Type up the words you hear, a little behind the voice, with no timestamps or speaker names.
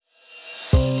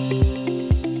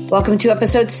Welcome to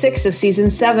episode 6 of season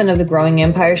 7 of the Growing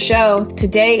Empire Show.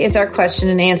 Today is our question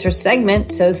and answer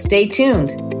segment, so stay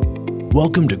tuned.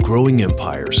 Welcome to Growing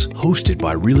Empires, hosted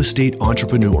by real estate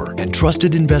entrepreneur and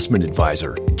trusted investment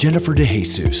advisor, Jennifer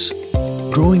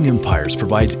DeJesus. Growing Empires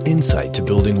provides insight to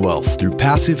building wealth through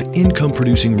passive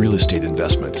income-producing real estate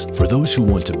investments for those who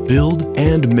want to build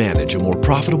and manage a more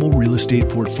profitable real estate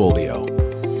portfolio.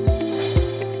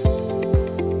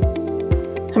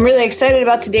 I'm really excited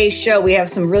about today's show. We have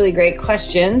some really great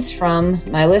questions from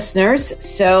my listeners,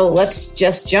 so let's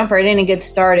just jump right in and get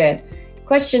started.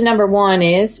 Question number 1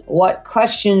 is, what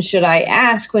questions should I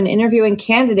ask when interviewing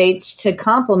candidates to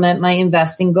complement my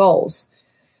investing goals?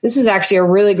 This is actually a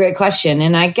really great question,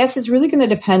 and I guess it's really going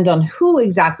to depend on who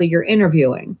exactly you're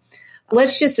interviewing.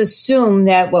 Let's just assume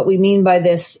that what we mean by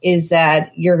this is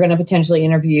that you're going to potentially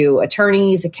interview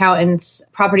attorneys, accountants,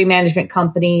 property management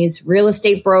companies, real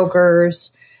estate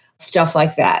brokers, stuff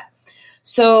like that.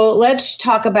 So let's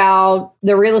talk about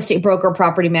the real estate broker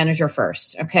property manager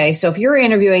first. Okay. So if you're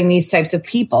interviewing these types of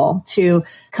people to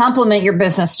complement your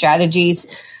business strategies,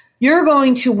 you're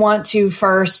going to want to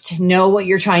first know what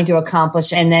you're trying to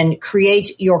accomplish and then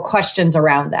create your questions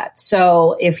around that.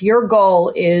 So if your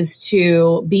goal is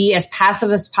to be as passive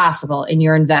as possible in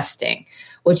your investing,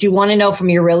 what you want to know from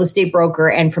your real estate broker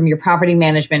and from your property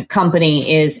management company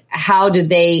is, how do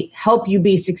they help you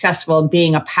be successful in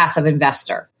being a passive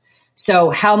investor? So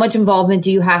how much involvement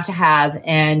do you have to have,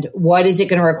 and what is it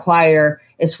going to require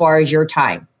as far as your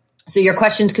time? So your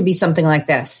questions could be something like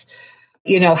this.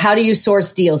 How do you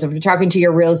source deals? If you're talking to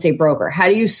your real estate broker, how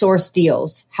do you source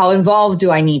deals? How involved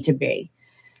do I need to be?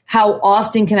 How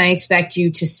often can I expect you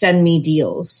to send me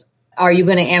deals? Are you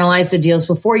going to analyze the deals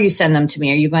before you send them to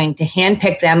me? Are you going to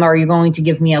handpick them, or are you going to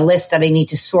give me a list that I need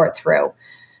to sort through?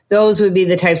 Those would be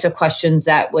the types of questions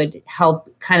that would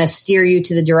help kind of steer you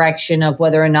to the direction of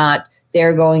whether or not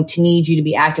they're going to need you to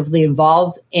be actively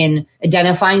involved in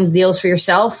identifying deals for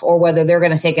yourself, or whether they're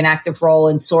going to take an active role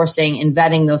in sourcing and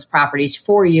vetting those properties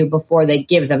for you before they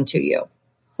give them to you.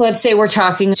 Let's say we're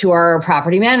talking to our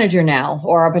property manager now,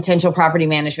 or a potential property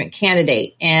management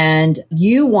candidate, and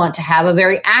you want to have a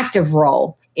very active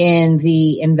role in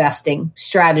the investing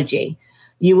strategy.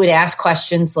 You would ask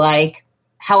questions like,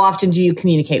 how often do you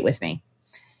communicate with me?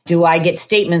 Do I get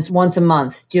statements once a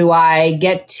month? Do I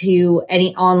get to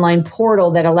any online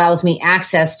portal that allows me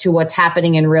access to what's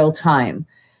happening in real time?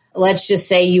 Let's just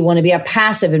say you want to be a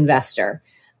passive investor,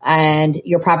 and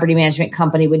your property management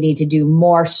company would need to do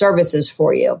more services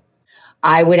for you.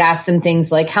 I would ask them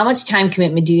things like, how much time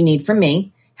commitment do you need from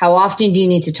me? How often do you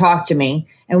need to talk to me?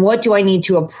 And what do I need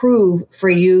to approve for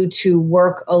you to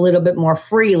work a little bit more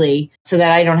freely so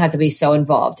that I don't have to be so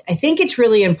involved? I think it's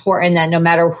really important that no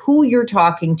matter who you're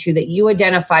talking to, that you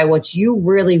identify what you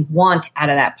really want out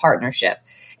of that partnership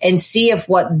and see if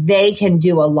what they can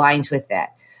do aligns with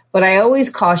that. But I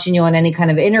always caution you on any kind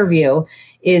of interview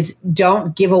is,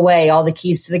 don't give away all the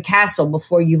keys to the castle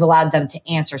before you've allowed them to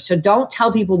answer. So don't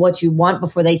tell people what you want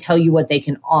before they tell you what they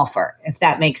can offer, if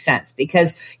that makes sense,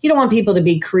 because you don't want people to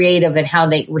be creative in how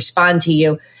they respond to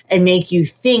you and make you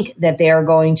think that they are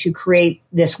going to create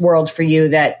this world for you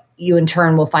that you in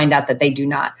turn will find out that they do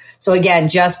not. So again,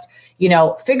 just,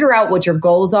 figure out what your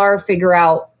goals are, figure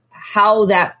out how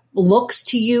that looks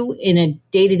to you in a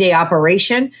day-to-day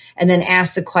operation, and then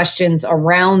ask the questions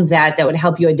around that would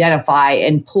help you identify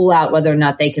and pull out whether or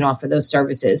not they can offer those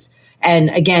services. And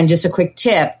again, just a quick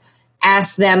tip,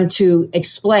 ask them to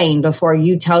explain before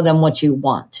you tell them what you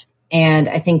want. And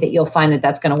I think that you'll find that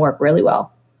that's going to work really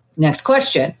well. Next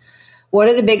question. What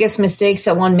are the biggest mistakes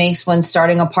that one makes when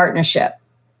starting a partnership?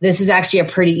 This is actually a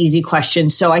pretty easy question.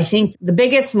 So I think the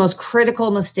biggest, most critical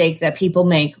mistake that people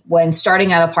make when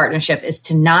starting out a partnership is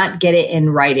to not get it in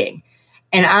writing.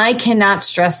 And I cannot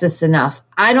stress this enough.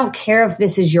 I don't care if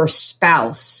this is your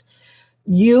spouse.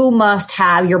 You must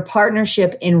have your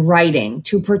partnership in writing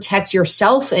to protect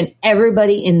yourself and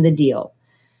everybody in the deal.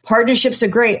 Partnerships are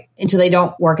great until they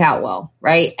don't work out well,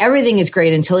 right? Everything is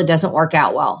great until it doesn't work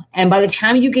out well. And by the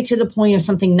time you get to the point of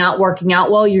something not working out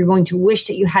well, you're going to wish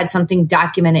that you had something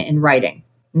documented in writing.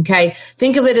 Okay.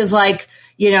 Think of it as like,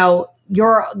 you're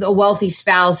the wealthy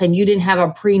spouse and you didn't have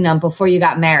a prenup before you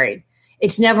got married.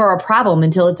 It's never a problem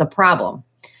until it's a problem.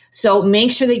 So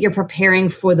make sure that you're preparing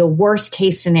for the worst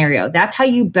case scenario. That's how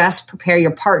you best prepare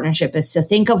your partnership, is to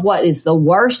think of what is the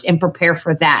worst and prepare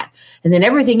for that. And then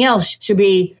everything else should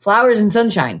be flowers and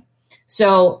sunshine.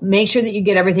 So make sure that you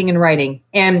get everything in writing.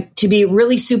 And to be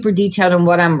really super detailed on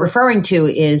what I'm referring to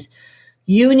is,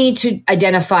 You need to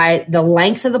identify the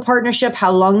length of the partnership,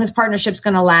 how long this partnership is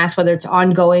going to last, whether it's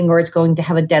ongoing or it's going to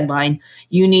have a deadline.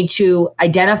 You need to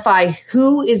identify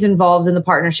who is involved in the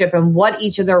partnership and what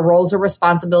each of their roles or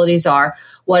responsibilities are,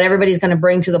 what everybody's going to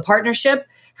bring to the partnership,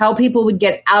 how people would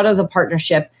get out of the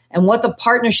partnership, and what the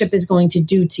partnership is going to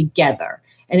do together.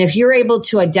 And if you're able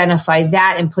to identify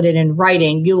that and put it in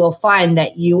writing, you will find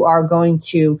that you are going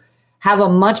to have a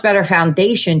much better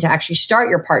foundation to actually start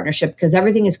your partnership because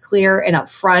everything is clear and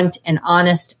upfront and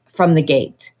honest from the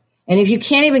gate. And if you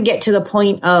can't even get to the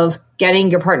point of getting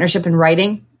your partnership in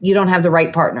writing, you don't have the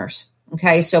right partners.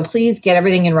 Okay, so please get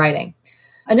everything in writing.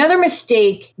 Another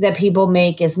mistake that people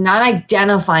make is not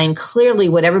identifying clearly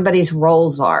what everybody's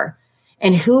roles are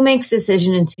and who makes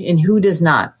decisions and who does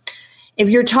not. If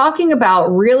you're talking about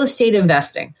real estate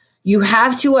investing, you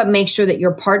have to make sure that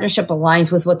your partnership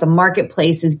aligns with what the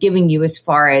marketplace is giving you as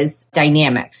far as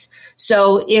dynamics.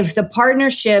 So if the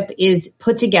partnership is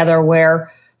put together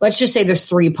where, let's just say there's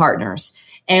 3 partners,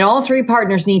 and all 3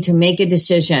 partners need to make a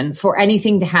decision for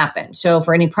anything to happen. So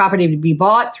for any property to be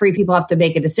bought, 3 people have to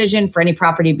make a decision. For any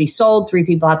property to be sold, 3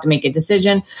 people have to make a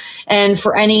decision. And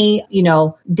for any,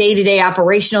 day-to-day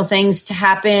operational things to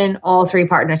happen, all 3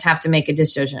 partners have to make a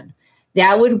decision.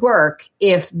 That would work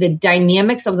if the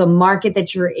dynamics of the market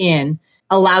that you're in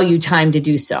allow you time to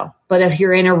do so. But if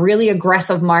you're in a really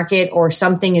aggressive market or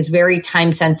something is very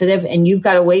time sensitive and you've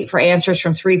got to wait for answers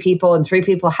from 3 people and 3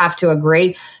 people have to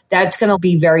agree, that's going to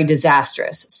be very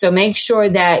disastrous. So make sure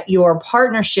that your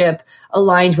partnership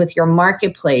aligns with your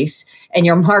marketplace and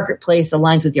your marketplace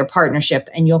aligns with your partnership,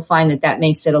 and you'll find that that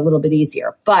makes it a little bit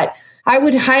easier. But I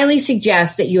would highly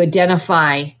suggest that you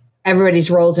identify everybody's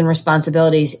roles and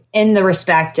responsibilities in the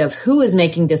respect of who is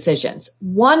making decisions.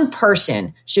 One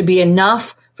person should be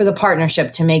enough for the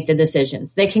partnership to make the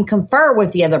decisions. They can confer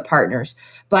with the other partners.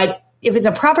 But if it's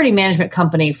a property management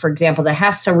company, for example, that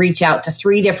has to reach out to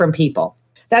 3 different people,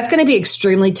 that's going to be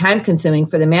extremely time consuming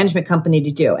for the management company to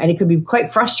do. And it could be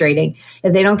quite frustrating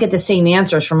if they don't get the same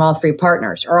answers from all 3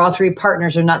 partners, or all 3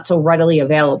 partners are not so readily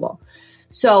available.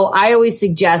 So I always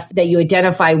suggest that you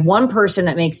identify one person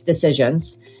that makes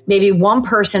decisions, maybe one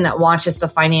person that watches the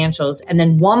financials, and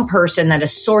then one person that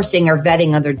is sourcing or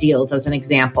vetting other deals, as an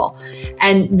example.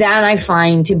 And that I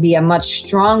find to be a much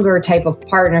stronger type of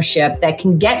partnership that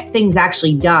can get things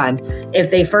actually done if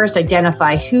they first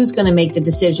identify who's going to make the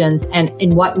decisions and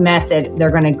in what method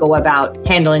they're going to go about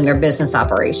handling their business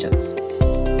operations.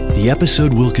 The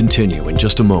episode will continue in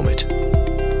just a moment.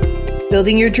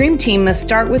 Building your dream team must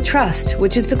start with trust,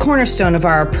 which is the cornerstone of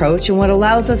our approach and what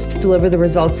allows us to deliver the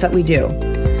results that we do.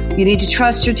 You need to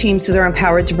trust your team so they're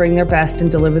empowered to bring their best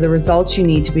and deliver the results you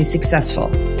need to be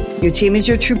successful. Your team is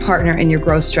your true partner in your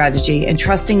growth strategy, and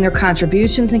trusting their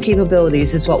contributions and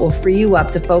capabilities is what will free you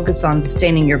up to focus on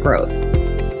sustaining your growth.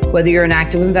 Whether you're an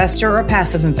active investor or a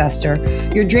passive investor,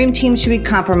 your dream team should be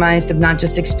comprised of not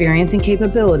just experience and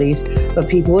capabilities, but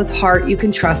people with heart you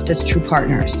can trust as true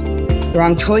partners. The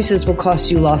wrong choices will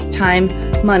cost you lost time,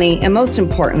 money, and most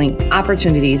importantly,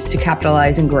 opportunities to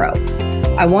capitalize and grow.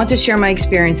 I want to share my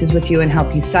experiences with you and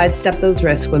help you sidestep those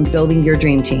risks when building your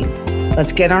dream team.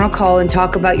 Let's get on a call and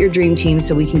talk about your dream team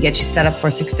so we can get you set up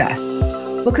for success.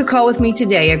 Book a call with me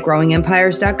today at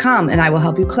growingempires.com, and I will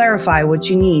help you clarify what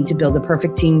you need to build the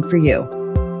perfect team for you.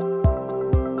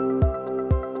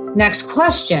 Next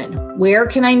question, where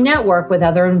can I network with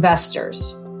other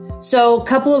investors? So a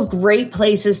couple of great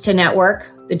places to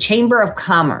network. The Chamber of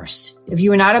Commerce. If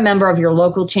you are not a member of your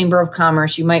local Chamber of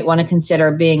Commerce, you might want to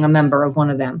consider being a member of one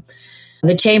of them.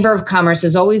 The Chamber of Commerce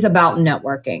is always about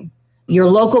networking. Your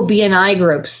local BNI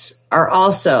groups are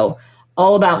also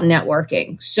all about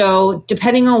networking. So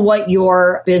depending on what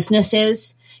your business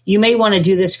is, you may want to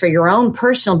do this for your own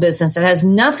personal business that has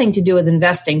nothing to do with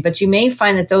investing, but you may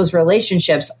find that those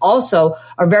relationships also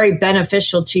are very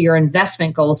beneficial to your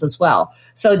investment goals as well.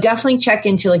 So definitely check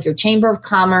into your Chamber of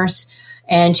Commerce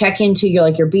and check into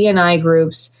your BNI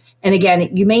groups. And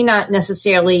again, you may not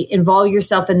necessarily involve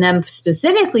yourself in them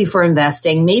specifically for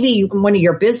investing. Maybe one of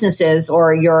your businesses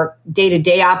or your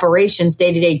day-to-day operations,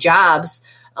 day-to-day jobs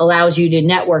allows you to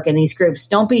network in these groups.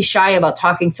 Don't be shy about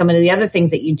talking some of the other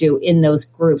things that you do in those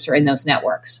groups or in those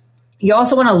networks. You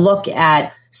also want to look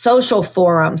at social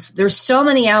forums. There's so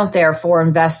many out there for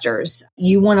investors.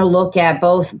 You want to look at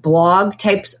both blog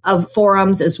types of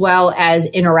forums as well as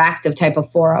interactive type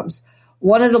of forums.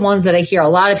 One of the ones that I hear a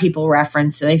lot of people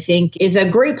reference and I think is a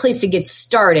great place to get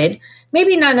started,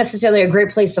 maybe not necessarily a great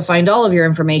place to find all of your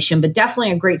information, but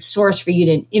definitely a great source for you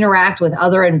to interact with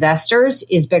other investors,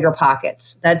 is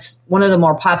BiggerPockets. That's one of the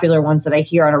more popular ones that I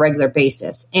hear on a regular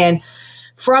basis. And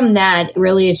from that,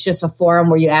 really, it's just a forum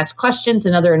where you ask questions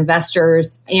and other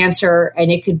investors answer.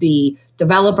 And it could be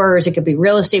developers, it could be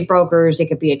real estate brokers, it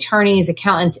could be attorneys,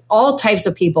 accountants, all types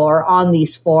of people are on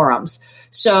these forums.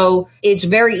 So it's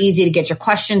very easy to get your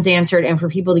questions answered and for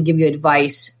people to give you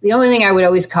advice. The only thing I would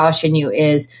always caution you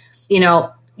is,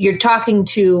 you're talking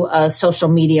to a social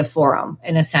media forum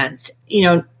in a sense.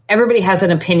 Everybody has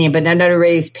an opinion, but not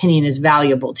everybody's opinion is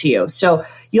valuable to you. So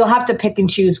you'll have to pick and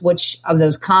choose which of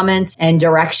those comments and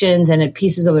directions and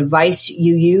pieces of advice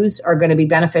you use are going to be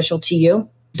beneficial to you.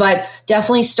 But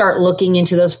definitely start looking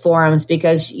into those forums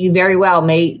because you very well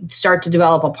may start to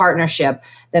develop a partnership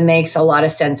that makes a lot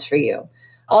of sense for you.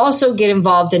 Also get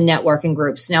involved in networking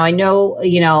groups. Now, I know,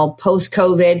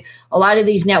 post-COVID, a lot of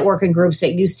these networking groups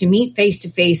that used to meet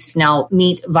face-to-face now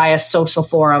meet via social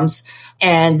forums,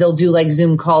 and they'll do like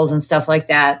Zoom calls and stuff like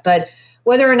that. But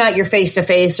whether or not you're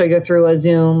face-to-face or you're through a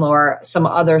Zoom or some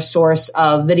other source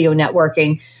of video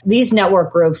networking, these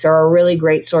network groups are a really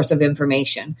great source of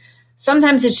information.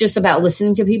 Sometimes it's just about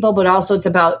listening to people, but also it's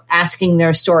about asking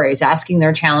their stories, asking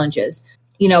their challenges.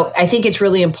 I think it's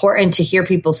really important to hear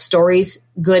people's stories,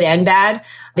 good and bad,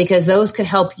 because those could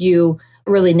help you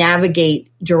really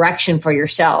navigate direction for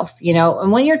yourself,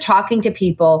 and when you're talking to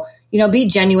people, be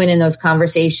genuine in those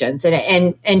conversations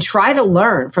and try to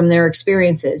learn from their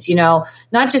experiences,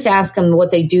 not just ask them what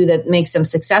they do that makes them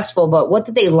successful, but what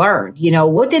did they learn?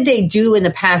 What did they do in the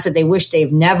past that they wish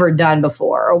they've never done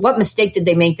before? Or what mistake did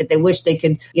they make that they wish they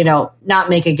could, not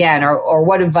make again? Or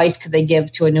what advice could they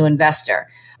give to a new investor?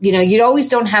 You always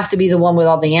don't have to be the one with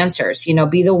all the answers,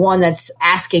 be the one that's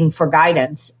asking for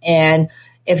guidance. And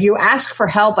if you ask for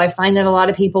help, I find that a lot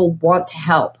of people want to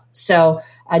help. So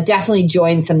definitely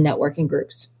join some networking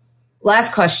groups.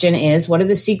 Last question is, what are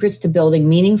the secrets to building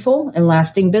meaningful and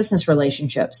lasting business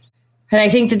relationships? And I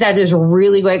think that is a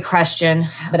really great question,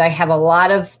 but I have a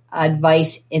lot of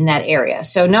advice in that area.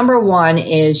 So number one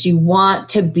is you want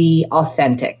to be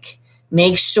authentic.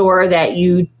 Make sure that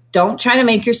you don't try to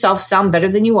make yourself sound better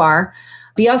than you are.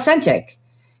 Be authentic.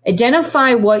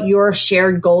 Identify what your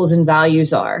shared goals and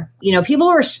values are.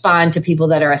 People respond to people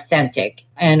that are authentic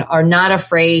and are not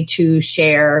afraid to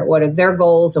share what are their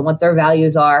goals and what their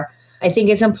values are. I think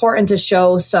it's important to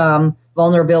show some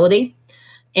vulnerability.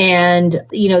 And,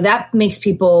 that makes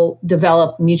people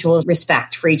develop mutual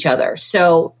respect for each other.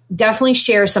 So definitely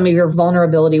share some of your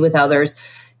vulnerability with others.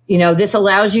 This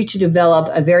allows you to develop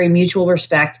a very mutual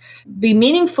respect, be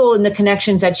meaningful in the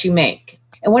connections that you make.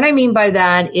 And what I mean by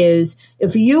that is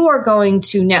if you are going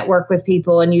to network with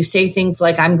people and you say things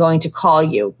like, I'm going to call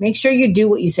you, make sure you do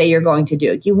what you say you're going to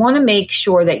do. You want to make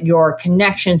sure that your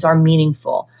connections are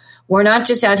meaningful. We're not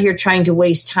just out here trying to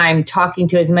waste time talking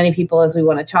to as many people as we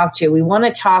want to talk to. We want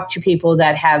to talk to people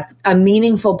that have a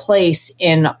meaningful place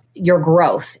in your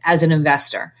growth as an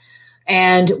investor.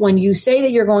 And when you say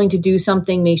that you're going to do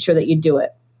something, make sure that you do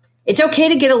it. It's okay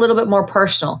to get a little bit more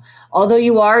personal. Although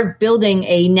you are building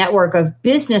a network of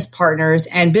business partners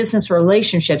and business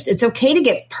relationships, it's okay to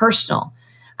get personal.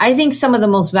 I think some of the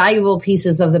most valuable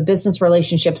pieces of the business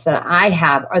relationships that I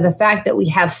have are the fact that we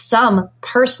have some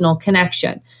personal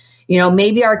connection.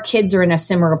 Maybe our kids are in a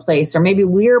similar place, or maybe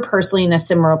we're personally in a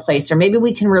similar place, or maybe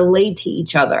we can relate to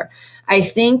each other. I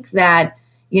think that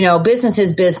business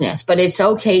is business, but it's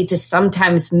okay to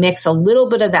sometimes mix a little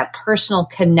bit of that personal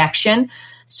connection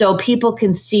so people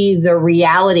can see the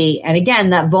reality and, again,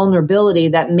 that vulnerability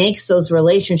that makes those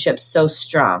relationships so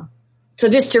strong. So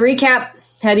just to recap,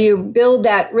 how do you build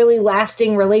that really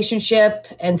lasting relationship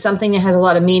and something that has a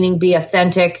lot of meaning? Be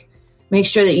authentic. Make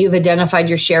sure that you've identified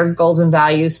your shared goals and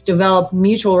values. Develop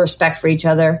mutual respect for each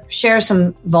other. Share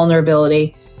some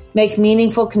vulnerability. Make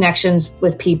meaningful connections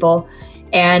with people.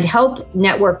 And help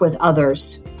network with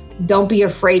others. Don't be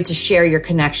afraid to share your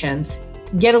connections.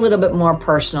 Get a little bit more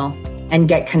personal and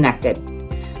get connected.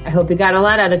 I hope you got a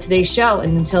lot out of today's show.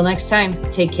 And until next time,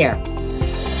 take care.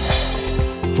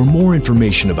 For more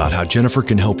information about how Jennifer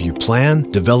can help you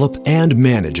plan, develop, and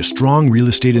manage a strong real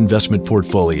estate investment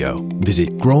portfolio,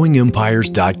 visit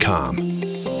growingempires.com.